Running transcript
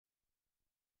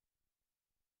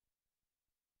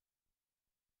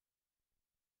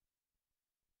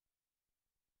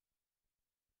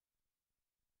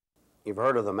You've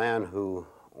heard of the man who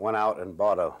went out and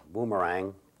bought a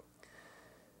boomerang.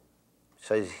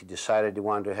 Says he decided he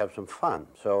wanted to have some fun.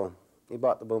 So he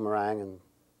bought the boomerang and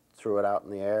threw it out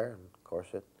in the air. And of course,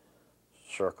 it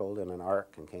circled in an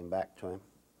arc and came back to him.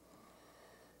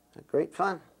 Great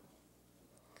fun.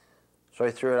 So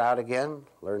he threw it out again,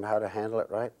 learned how to handle it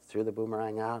right, threw the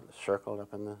boomerang out, circled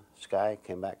up in the sky,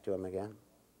 came back to him again,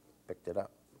 picked it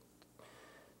up.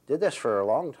 Did this for a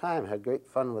long time, had great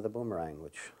fun with the boomerang,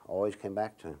 which always came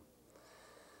back to him.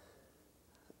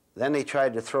 Then he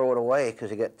tried to throw it away because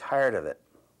he got tired of it.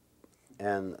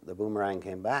 And the boomerang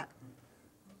came back.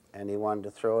 And he wanted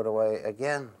to throw it away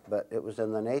again, but it was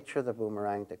in the nature of the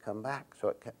boomerang to come back, so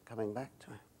it kept coming back to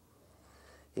him.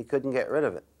 He couldn't get rid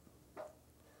of it.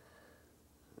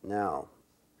 Now,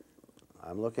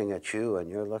 I'm looking at you and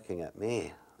you're looking at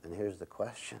me, and here's the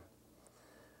question.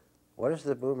 What is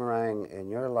the boomerang in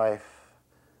your life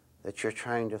that you're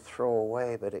trying to throw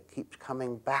away, but it keeps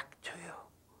coming back to you?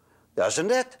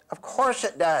 Doesn't it? Of course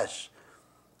it does.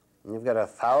 And you've got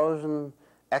 1,000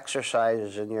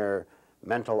 exercises in your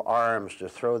mental arms to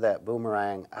throw that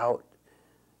boomerang out,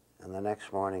 and the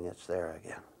next morning it's there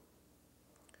again.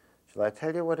 Shall I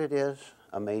tell you what it is?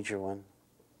 A major one.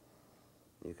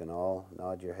 You can all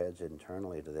nod your heads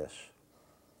internally to this.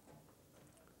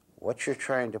 What you're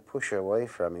trying to push away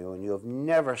from you, and you have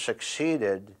never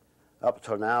succeeded up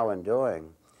till now in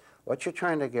doing, what you're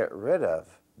trying to get rid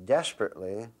of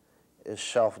desperately is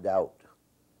self-doubt.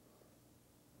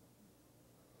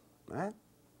 Right?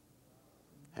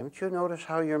 Haven't you noticed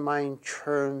how your mind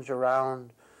churns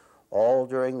around all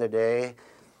during the day?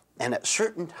 And at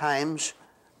certain times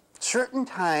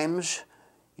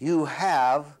you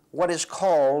have what is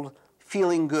called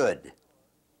feeling good.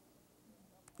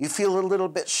 You feel a little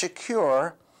bit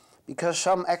secure because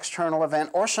some external event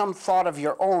or some thought of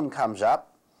your own comes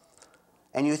up,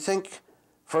 and you think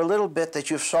for a little bit that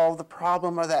you've solved the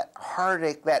problem, or that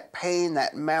heartache, that pain,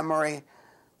 that memory,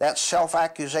 that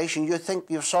self-accusation. You think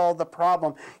you've solved the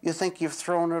problem. You think you've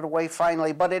thrown it away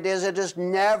finally, but it is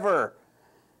never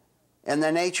in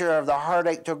the nature of the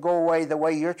heartache to go away the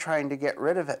way you're trying to get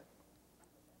rid of it.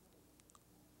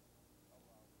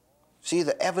 See,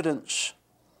 the evidence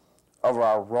of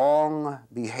our wrong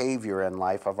behavior in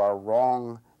life, of our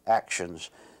wrong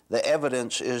actions, the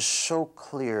evidence is so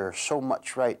clear, so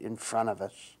much right in front of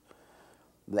us.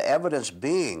 The evidence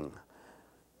being,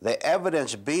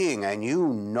 and you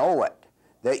know it,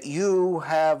 that you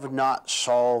have not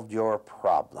solved your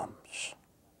problems.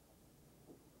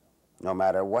 No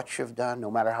matter what you've done, no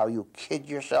matter how you kid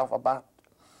yourself about.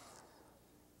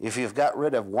 If you've got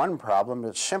rid of one problem,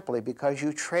 it's simply because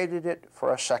you traded it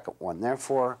for a second one.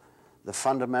 Therefore, the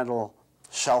fundamental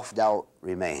self-doubt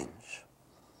remains.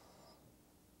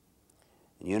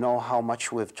 And you know how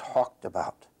much we've talked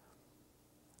about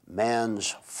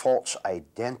man's false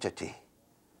identity,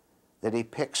 that he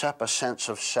picks up a sense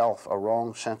of self, a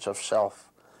wrong sense of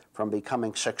self, from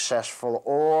becoming successful,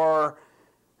 or,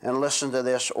 and listen to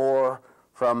this, or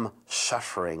from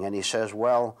suffering. And he says,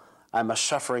 well, I'm a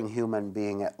suffering human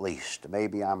being at least.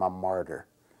 Maybe I'm a martyr.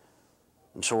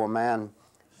 And so a man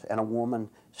and a woman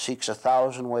seeks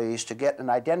 1,000 ways to get an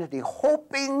identity,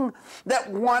 hoping that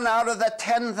one out of the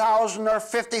 10,000 or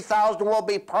 50,000 will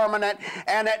be permanent,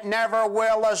 and it never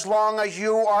will as long as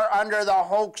you are under the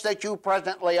hoax that you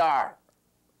presently are.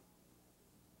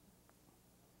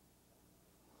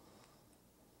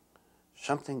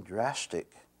 Something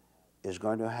drastic is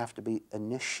going to have to be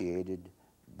initiated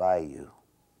by you.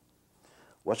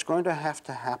 What's going to have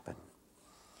to happen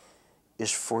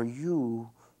is for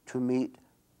you to meet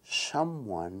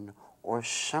someone or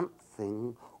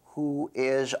something who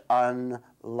is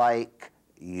unlike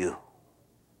you.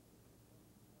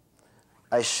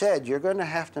 I said you're going to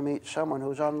have to meet someone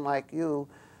who's unlike you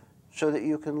so that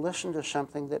you can listen to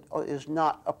something that is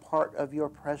not a part of your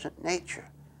present nature.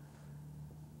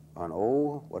 And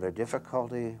oh, what a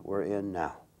difficulty we're in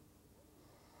now.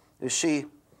 You see,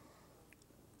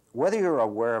 whether you're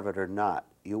aware of it or not,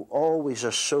 you always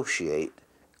associate,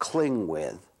 cling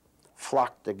with,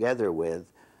 flock together with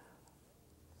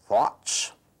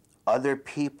thoughts, other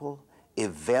people,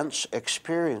 events,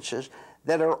 experiences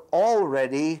that are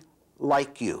already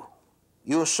like you.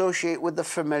 You associate with the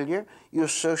familiar, you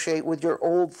associate with your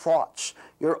old thoughts,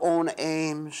 your own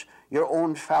aims, your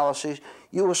own fallacies.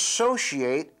 You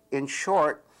associate, in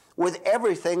short, with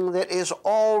everything that is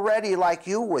already like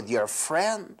you, with your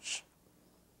friends,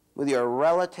 with your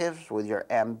relatives, with your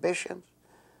ambitions.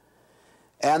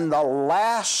 And the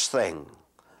last thing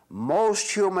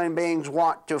most human beings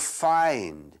want to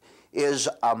find is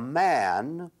a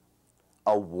man,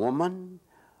 a woman,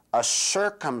 a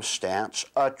circumstance,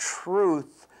 a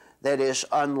truth that is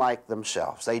unlike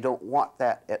themselves. They don't want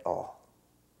that at all.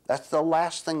 That's the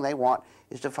last thing they want,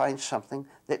 is to find something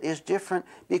that is different,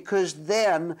 because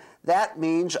then that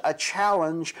means a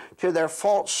challenge to their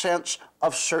false sense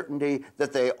of certainty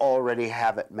that they already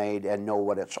have it made and know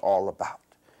what it's all about,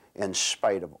 in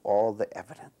spite of all the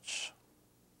evidence.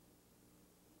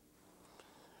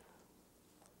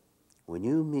 When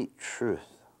you meet truth,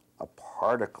 a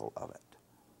particle of it,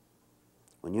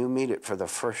 when you meet it for the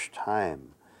first time,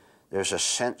 there's a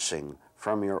sensing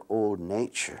from your old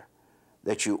nature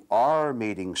that you are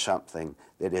meeting something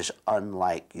that is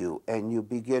unlike you, and you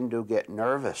begin to get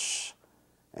nervous,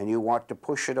 and you want to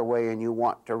push it away, and you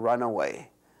want to run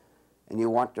away, and you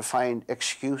want to find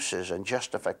excuses and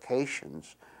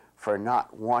justifications for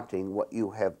not wanting what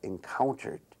you have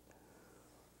encountered,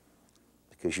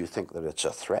 because you think that it's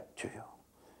a threat to you.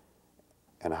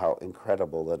 And how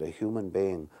incredible that a human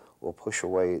being will push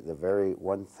away the very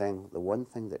one thing, the one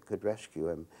thing that could rescue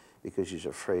him, because he's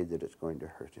afraid that it's going to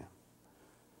hurt him.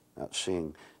 Not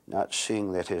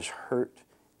seeing that his hurt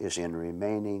is in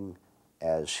remaining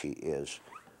as he is.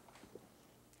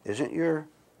 Isn't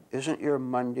your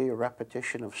Monday a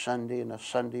repetition of Sunday, and a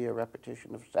Sunday a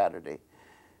repetition of Saturday?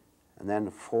 And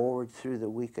then forward through the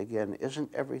week again,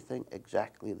 isn't everything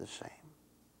exactly the same?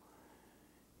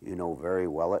 You know very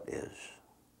well it is.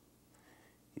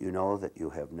 You know that you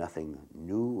have nothing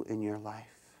new in your life.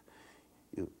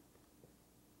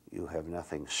 You have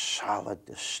nothing solid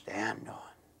to stand on.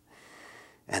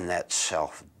 And that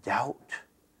self-doubt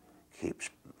keeps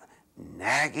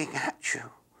nagging at you,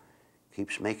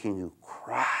 keeps making you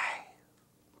cry.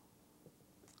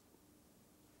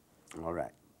 All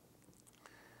right.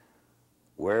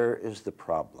 Where is the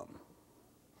problem?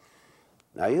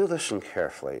 Now you listen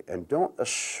carefully, and don't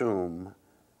assume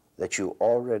that you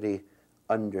already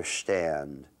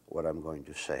understand what I'm going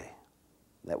to say.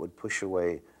 That would push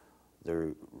away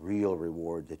the real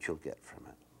reward that you'll get from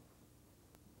it.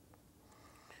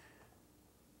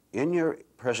 In your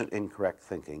present incorrect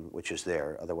thinking, which is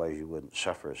there, otherwise you wouldn't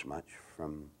suffer as much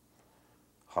from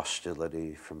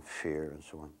hostility, from fear, and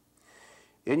so on.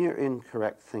 In your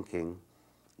incorrect thinking,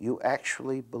 you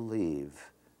actually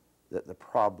believe that the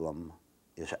problem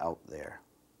is out there.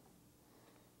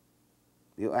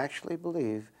 You actually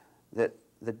believe that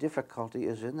the difficulty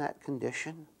is in that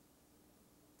condition,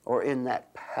 or in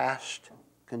that past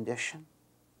condition,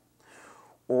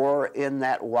 or in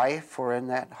that wife, or in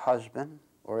that husband,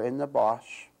 or in the boss.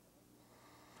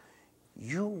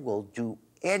 You will do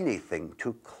anything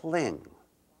to cling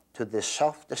to this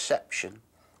self-deception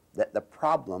that the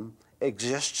problem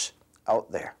exists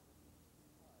out there.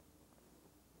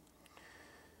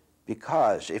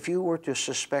 Because if you were to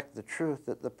suspect the truth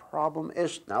that the problem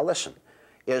is, now listen,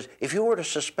 if you were to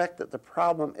suspect that the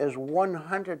problem is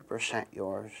 100%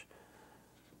 yours,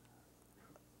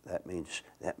 that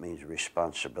means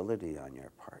responsibility on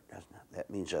your part, doesn't it? That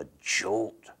means a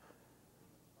jolt.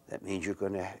 That means you're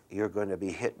going to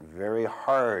be hit very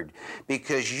hard,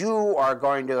 because you are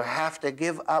going to have to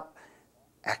give up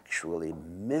actually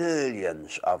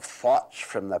millions of thoughts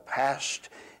from the past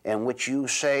in which you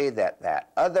say that that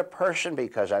other person,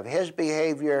 because of his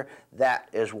behavior, that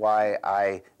is why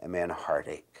I am in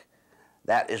heartache.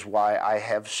 That is why I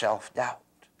have self-doubt.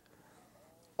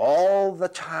 All the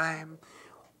time,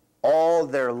 all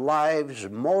their lives,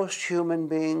 most human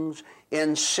beings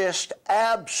insist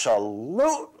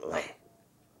absolutely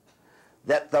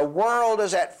that the world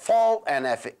is at fault, and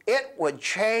if it would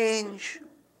change,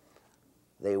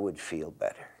 they would feel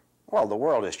better. Well, the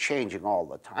world is changing all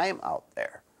the time out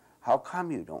there. How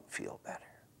come you don't feel better?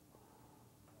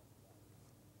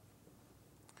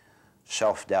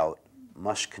 Self-doubt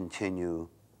must continue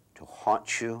to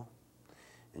haunt you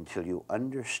until you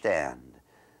understand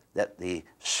that the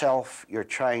self you're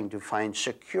trying to find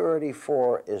security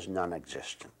for is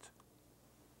non-existent.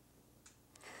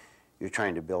 You're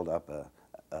trying to build up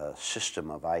a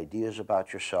system of ideas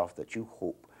about yourself that you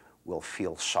hope will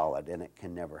feel solid, and it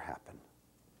can never happen.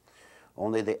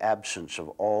 Only the absence of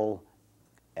all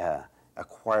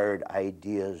acquired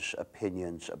ideas,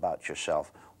 opinions about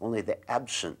yourself, only the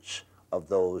absence of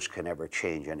those can ever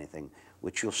change anything,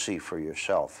 which you'll see for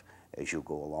yourself as you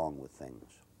go along with things.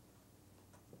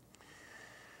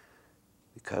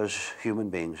 Because human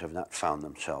beings have not found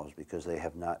themselves, because they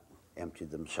have not emptied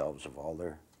themselves of all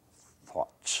their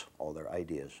thoughts, all their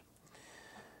ideas.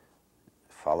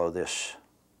 Follow this.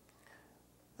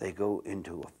 They go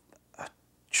into a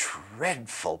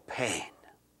dreadful pain,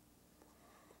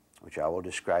 which I will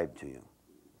describe to you.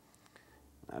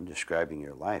 I'm describing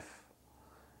your life.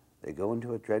 They go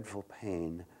into a dreadful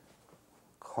pain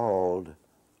called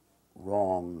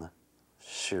wrong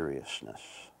seriousness.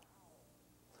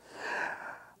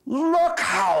 Look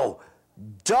how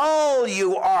dull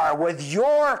you are with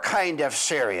your kind of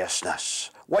seriousness,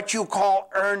 what you call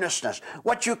earnestness,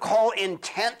 what you call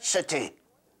intensity.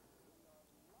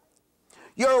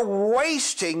 You're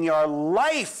wasting your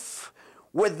life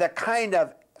with the kind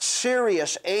of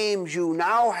serious aims you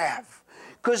now have,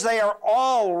 because they are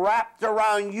all wrapped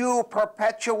around you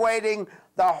perpetuating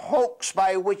the hoax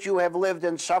by which you have lived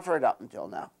and suffered up until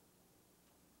now.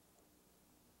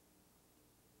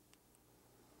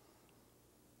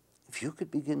 If you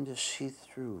could begin to see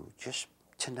through, just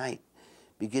tonight,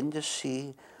 begin to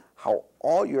see how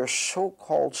all your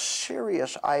so-called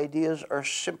serious ideas are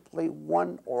simply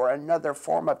one or another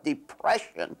form of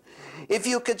depression. If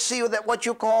you could see that what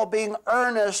you call being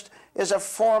earnest is a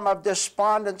form of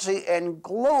despondency and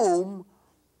gloom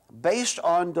based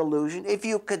on delusion, if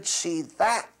you could see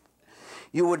that,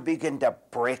 you would begin to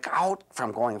break out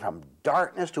from going from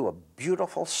darkness to a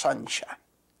beautiful sunshine.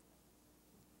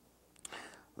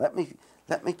 Let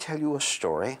me tell you a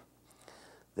story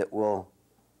that will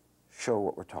show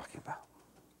what we're talking about.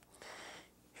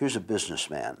 Here's a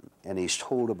businessman, and he's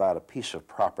told about a piece of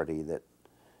property that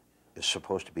is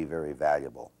supposed to be very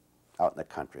valuable out in the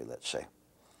country, let's say.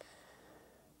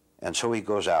 And so he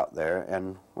goes out there,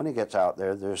 and when he gets out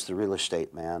there, there's the real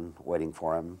estate man waiting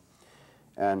for him.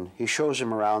 And he shows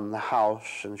him around the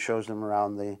house and shows him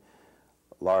around the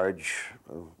large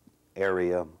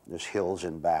area. There's hills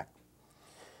in back.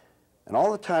 And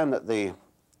all the time that the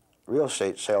real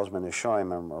estate salesman is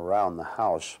showing him around the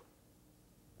house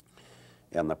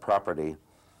and the property,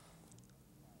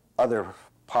 other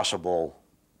possible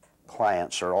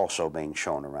clients are also being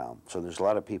shown around. So there's a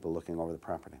lot of people looking over the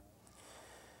property.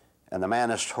 And the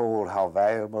man is told how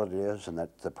valuable it is and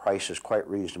that the price is quite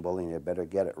reasonable and you better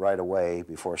get it right away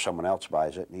before someone else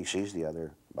buys it. And he sees the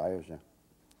other buyers there.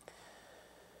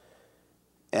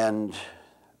 And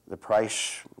the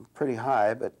price pretty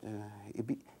high, but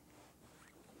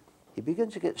he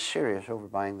begins to get serious over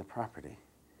buying the property.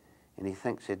 And he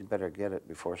thinks he'd better get it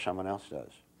before someone else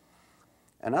does.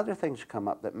 And other things come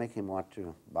up that make him want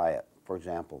to buy it. For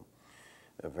example,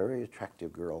 a very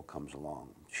attractive girl comes along.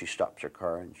 She stops her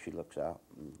car and she looks out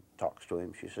and talks to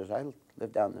him. She says, "I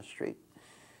live down the street.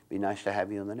 Be nice to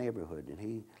have you in the neighborhood." And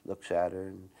he looks at her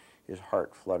and his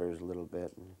heart flutters a little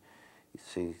bit. And you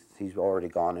see, he's already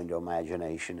gone into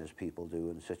imagination, as people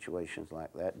do in situations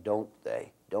like that. Don't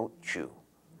they? Don't you?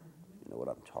 You know what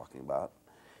I'm talking about.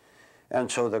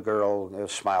 And so the girl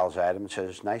smiles at him and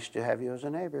says, "Nice to have you as a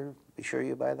neighbor. Be sure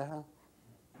you buy the house."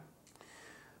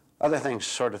 Other things,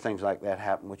 sort of things like that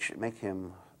happen, which make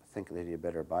him think that he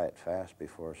better buy it fast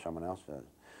before someone else does.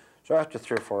 So after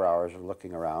 3 or 4 hours of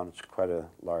looking around, it's quite a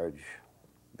large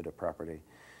bit of property,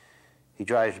 he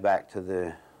drives back to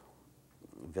the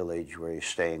village where he's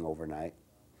staying overnight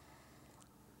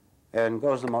and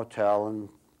goes to the motel and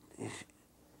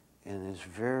is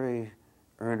very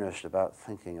earnest about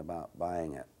thinking about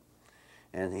buying it.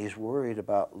 And he's worried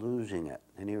about losing it.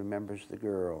 And he remembers the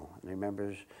girl, and he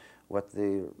remembers what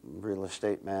the real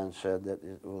estate man said, that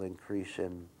it will increase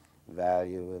in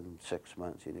value in 6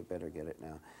 months, and you better get it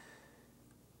now.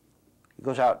 He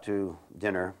goes out to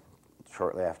dinner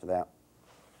shortly after that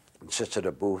and sits at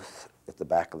a booth at the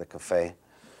back of the cafe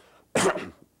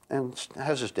and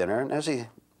has his dinner. And as he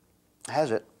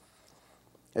has it,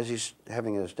 as he's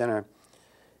having his dinner,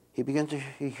 he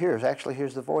actually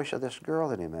hears the voice of this girl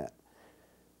that he met.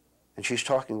 And she's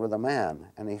talking with a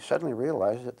man, and he suddenly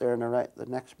realizes that they're in the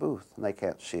next booth, and they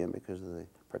can't see him because of the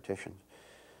partitions.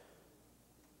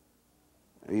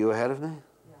 Are you ahead of me?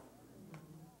 Yeah.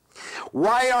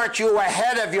 Why aren't you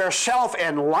ahead of yourself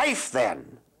in life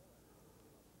then?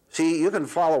 See, you can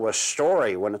follow a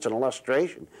story when it's an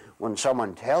illustration, when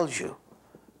someone tells you,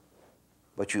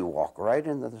 but you walk right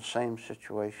into the same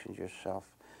situations yourself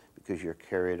because you're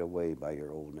carried away by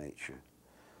your old nature.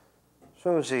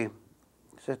 So as he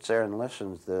sits there and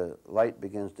listens, the light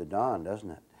begins to dawn, doesn't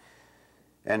it?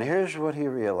 And here's what he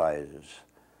realizes.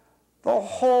 The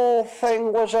whole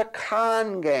thing was a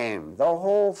con game. The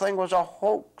whole thing was a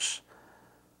hoax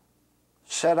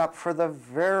set up for the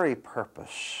very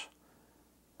purpose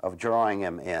of drawing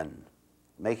him in,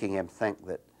 making him think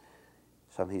that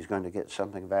he's going to get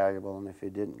something valuable, and if he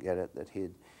didn't get it, that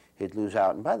he'd lose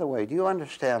out. And by the way, do you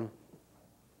understand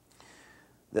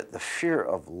that the fear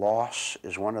of loss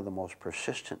is one of the most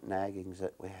persistent naggings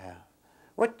that we have?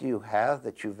 What do you have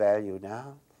that you value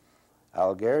now?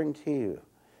 I'll guarantee you,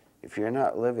 if you're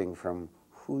not living from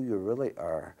who you really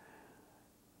are,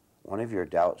 one of your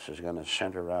doubts is going to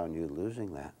center around you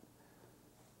losing that.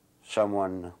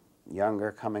 Someone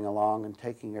younger coming along and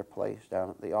taking your place down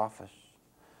at the office.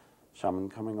 Someone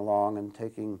coming along and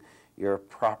taking your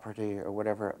property or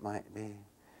whatever it might be.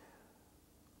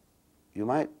 You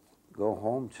might go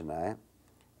home tonight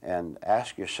and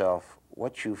ask yourself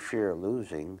what you fear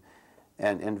losing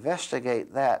and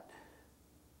investigate that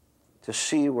to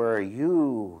see where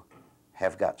you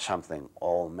have got something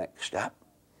all mixed up,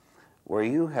 where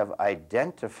you have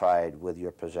identified with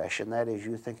your possession, that is,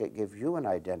 you think it gives you an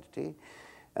identity,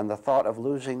 and the thought of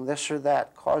losing this or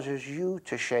that causes you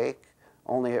to shake,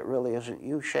 only it really isn't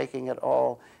you shaking at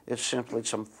all, it's simply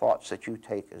some thoughts that you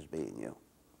take as being you.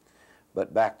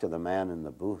 But back to the man in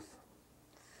the booth.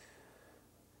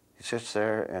 He sits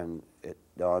there and it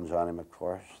dawns on him, of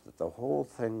course, that the whole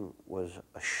thing was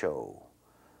a show,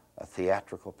 a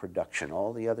theatrical production.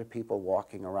 All the other people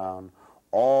walking around,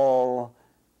 all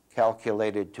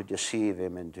calculated to deceive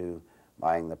him into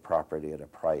buying the property at a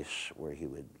price where he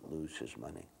would lose his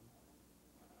money.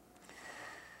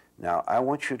 Now, I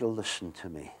want you to listen to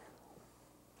me.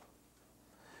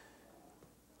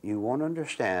 You won't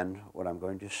understand what I'm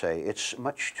going to say. It's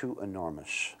much too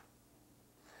enormous.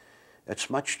 It's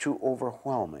much too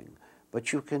overwhelming.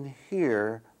 But you can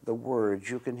hear the words,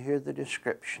 you can hear the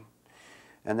description.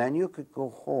 And then you could go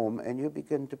home and you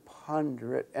begin to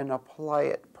ponder it and apply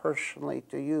it personally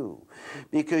to you.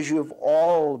 Because you've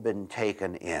all been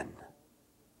taken in.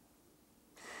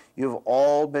 You've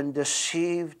all been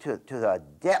deceived to the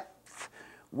depth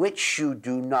which you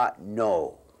do not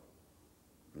know.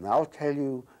 And I'll tell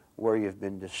you where you've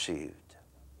been deceived.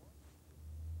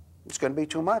 It's going to be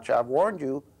too much. I've warned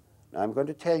you. And I'm going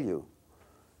to tell you.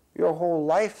 Your whole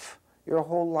life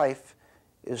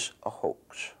is a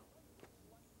hoax.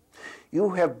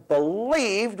 You have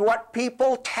believed what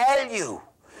people tell you.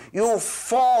 You've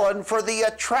fallen for the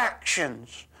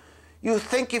attractions. You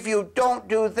think if you don't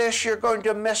do this, you're going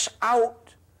to miss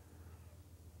out.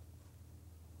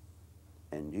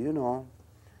 And you know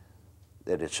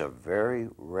that it's a very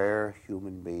rare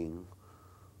human being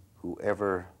who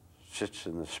ever sits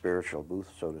in the spiritual booth,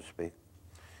 so to speak.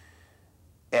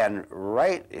 And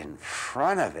right in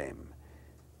front of him,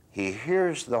 he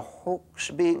hears the hoax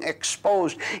being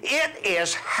exposed. It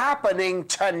is happening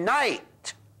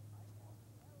tonight.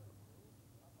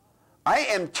 I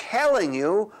am telling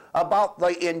you about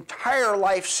the entire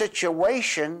life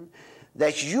situation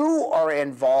that you are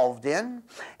involved in,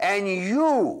 and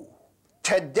you,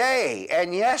 today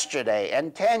and yesterday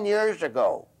and 10 years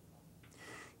ago,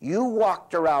 you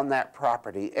walked around that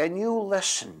property and you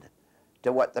listened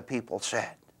to what the people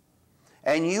said.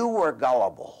 And you were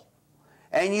gullible.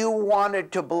 And you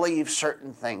wanted to believe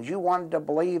certain things. You wanted to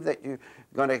believe that you're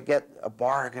going to get a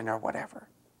bargain or whatever.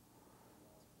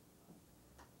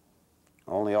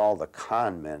 Only all the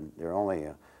con men, there are only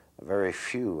a very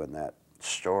few in that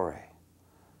story.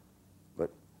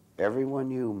 But everyone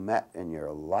you met in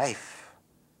your life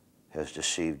has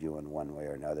deceived you in one way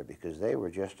or another because they were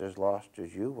just as lost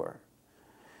as you were.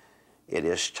 It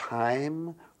is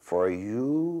time for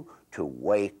you to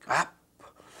wake up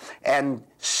and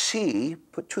see,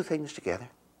 put two things together.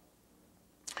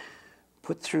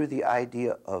 Put through the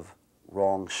idea of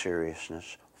wrong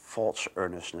seriousness, false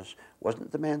earnestness.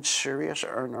 Wasn't the man serious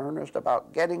or in earnest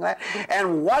about getting that?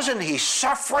 And wasn't he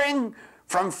suffering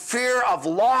from fear of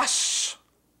loss?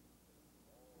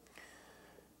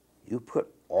 You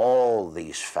put all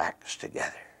these facts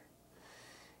together,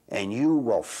 and you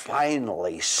will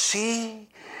finally see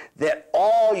that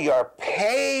all your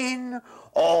pain,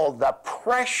 all the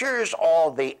pressures,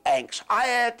 all the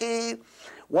anxiety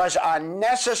was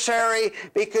unnecessary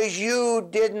because you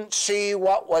didn't see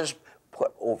what was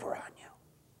put over on you.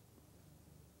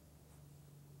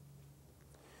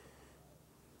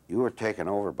 You were taken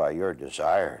over by your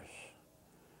desires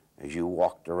as you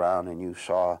walked around and you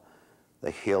saw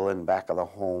the hill in back of the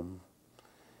home.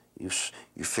 You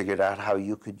figured out how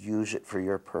you could use it for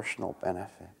your personal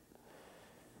benefit.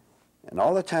 And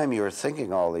all the time you were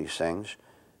thinking all these things,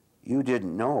 you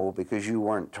didn't know because you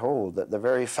weren't told that the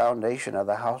very foundation of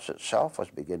the house itself was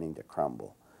beginning to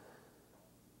crumble.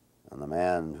 And the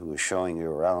man who was showing you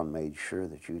around made sure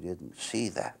that you didn't see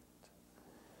that.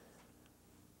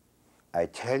 I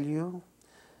tell you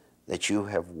that you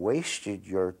have wasted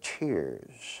your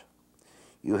tears.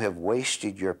 You have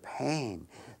wasted your pain.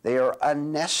 They are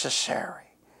unnecessary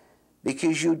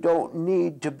because you don't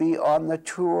need to be on the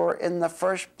tour in the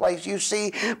first place, you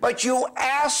see, but you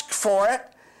asked for it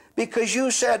because you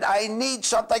said, I need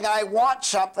something, I want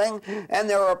something, and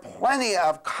there are plenty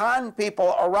of con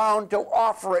people around to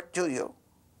offer it to you.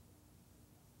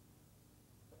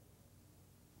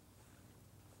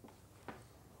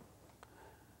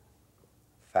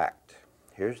 Fact.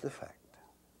 Here's the fact.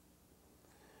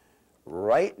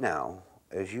 Right now,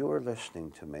 as you are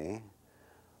listening to me,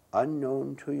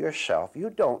 unknown to yourself. You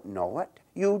don't know it.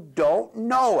 You don't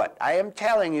know it. I am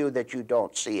telling you that you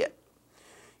don't see it.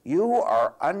 You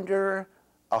are under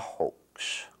a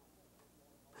hoax.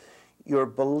 You're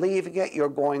believing it. You're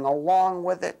going along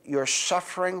with it. You're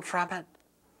suffering from it.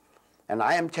 And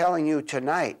I am telling you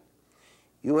tonight,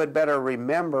 you had better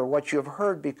remember what you've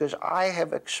heard, because I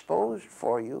have exposed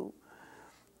for you.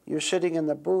 You're sitting in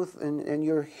the booth and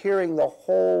you're hearing the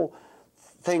whole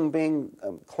thing being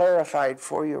clarified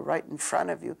for you right in front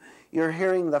of you. You're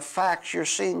hearing the facts. You're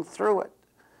seeing through it.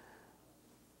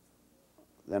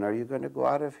 Then are you going to go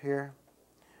out of here?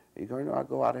 Are you going to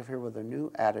go out of here with a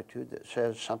new attitude that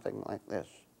says something like this?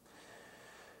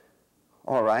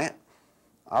 All right,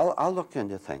 I'll look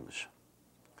into things.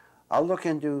 I'll look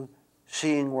into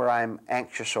seeing where I'm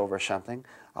anxious over something.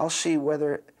 I'll see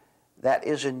whether that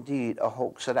is indeed a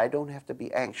hoax, that I don't have to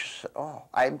be anxious at all.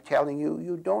 I'm telling you,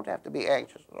 you don't have to be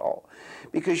anxious at all.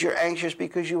 Because you're anxious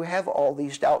because you have all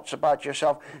these doubts about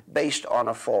yourself based on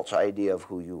a false idea of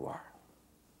who you are.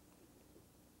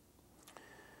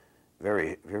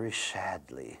 Very, very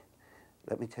sadly,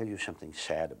 let me tell you something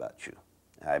sad about you.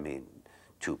 I mean,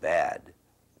 too bad.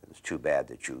 It's too bad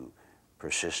that you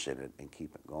persist in it and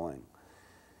keep it going.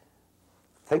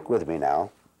 Think with me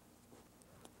now.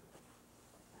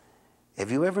 Have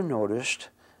you ever noticed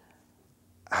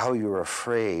how you're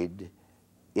afraid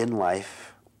in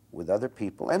life with other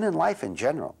people and in life in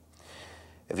general?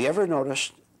 Have you ever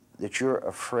noticed that you're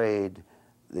afraid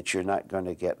that you're not going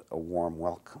to get a warm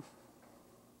welcome?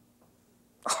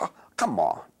 Oh, come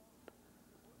on.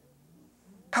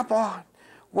 Come on.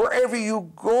 Wherever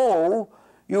you go,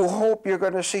 you hope you're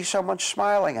going to see someone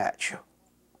smiling at you.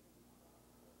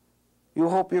 You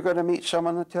hope you're going to meet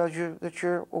someone that tells you that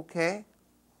you're okay.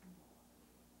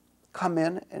 Come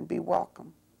in and be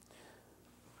welcome.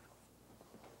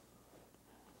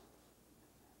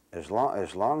 As long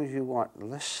as you want,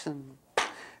 listen,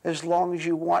 as long as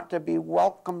you want to be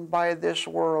welcomed by this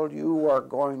world, you are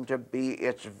going to be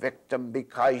its victim,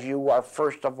 because you are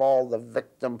first of all the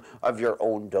victim of your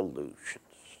own delusions.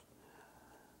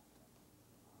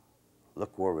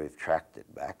 Look where we've tracked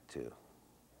it back to.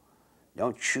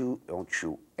 Don't you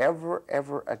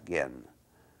ever again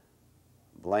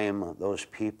blame those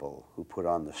people who put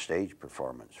on the stage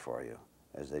performance for you,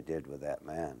 as they did with that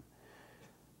man.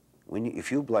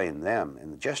 If you blame them,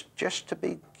 and just to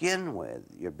begin with,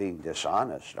 you're being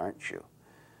dishonest, aren't you?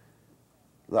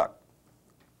 Look,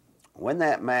 when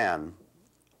that man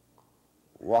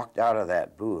walked out of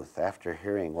that booth after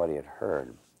hearing what he had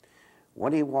heard,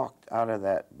 when he walked out of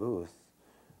that booth,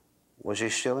 was he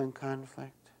still in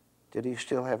conflict? Did he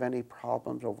still have any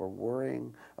problems over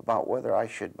worrying about whether I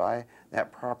should buy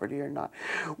that property or not?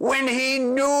 When he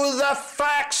knew the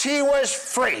facts, he was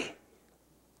free.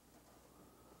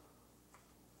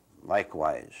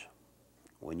 Likewise,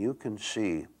 when you can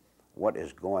see what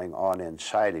is going on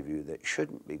inside of you that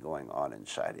shouldn't be going on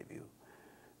inside of you,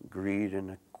 greed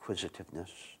and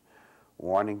acquisitiveness,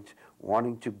 wanting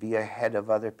to be ahead of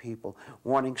other people,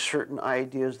 wanting certain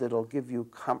ideas that'll give you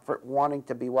comfort, wanting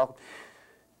to be welcome.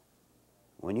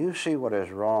 When you see what is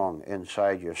wrong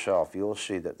inside yourself, you'll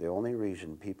see that the only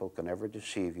reason people can ever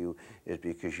deceive you is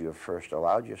because you have first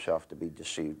allowed yourself to be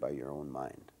deceived by your own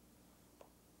mind.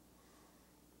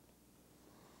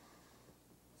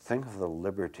 Think of the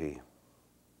liberty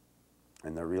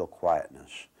and the real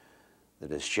quietness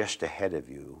that is just ahead of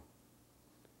you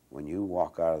when you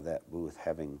walk out of that booth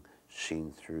having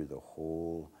seen through the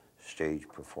whole stage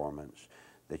performance,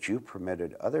 that you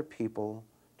permitted other people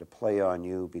to play on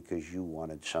you because you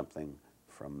wanted something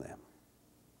from them.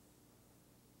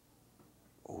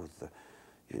 Oh,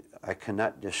 I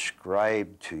cannot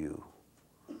describe to you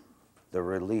the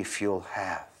relief you'll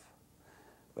have.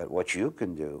 But what you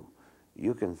can do,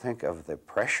 you can think of the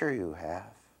pressure you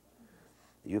have.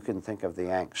 You can think of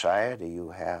the anxiety you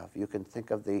have. You can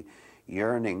think of the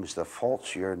yearnings, the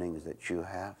false yearnings that you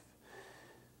have.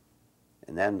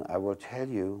 And then I will tell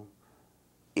you,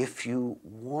 if you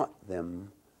want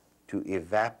them to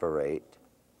evaporate,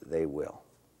 they will.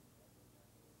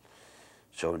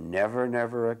 So never,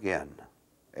 never again,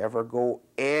 ever go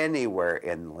anywhere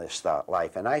in this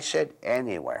life, and I said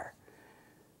anywhere,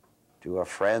 to a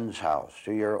friend's house,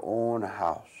 to your own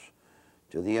house,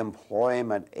 to the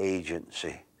employment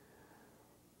agency.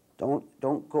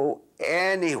 Don't go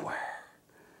anywhere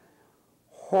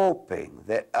hoping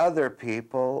that other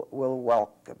people will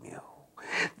welcome you.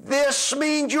 This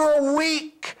means you're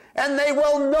weak, and they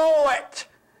will know it.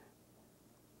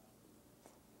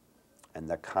 And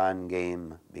the con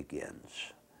game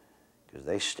begins, because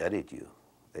they studied you.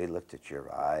 They looked at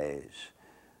your eyes,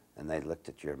 and they looked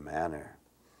at your manner.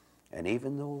 And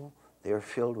even though They're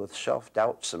filled with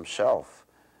self-doubts themselves.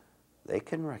 They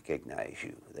can recognize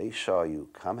you. They saw you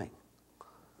coming.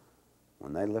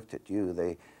 When they looked at you,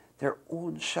 their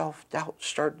own self-doubt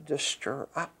started to stir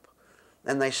up.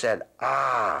 And they said,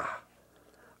 I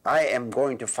am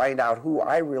going to find out who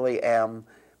I really am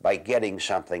by getting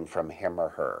something from him or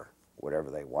her,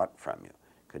 whatever they want from you.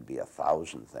 Could be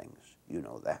 1,000 things. You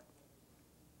know that.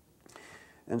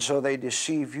 And so they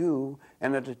deceive you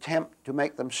in an attempt to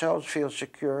make themselves feel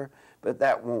secure, but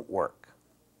that won't work.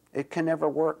 It can never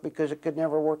work because it could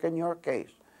never work in your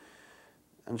case.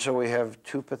 And so we have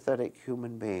two pathetic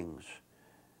human beings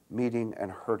meeting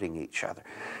and hurting each other.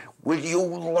 Will you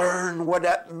learn what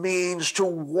it means to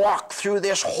walk through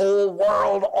this whole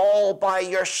world all by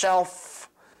yourself?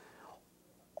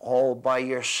 All by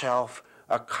yourself,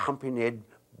 accompanied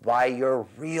by your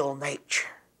real nature.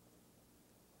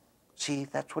 See,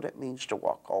 that's what it means to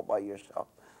walk all by yourself.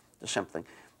 To something,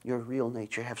 your real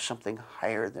nature, have something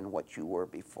higher than what you were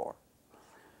before.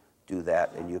 Do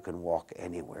that and you can walk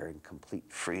anywhere in complete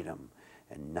freedom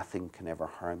and nothing can ever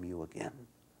harm you again.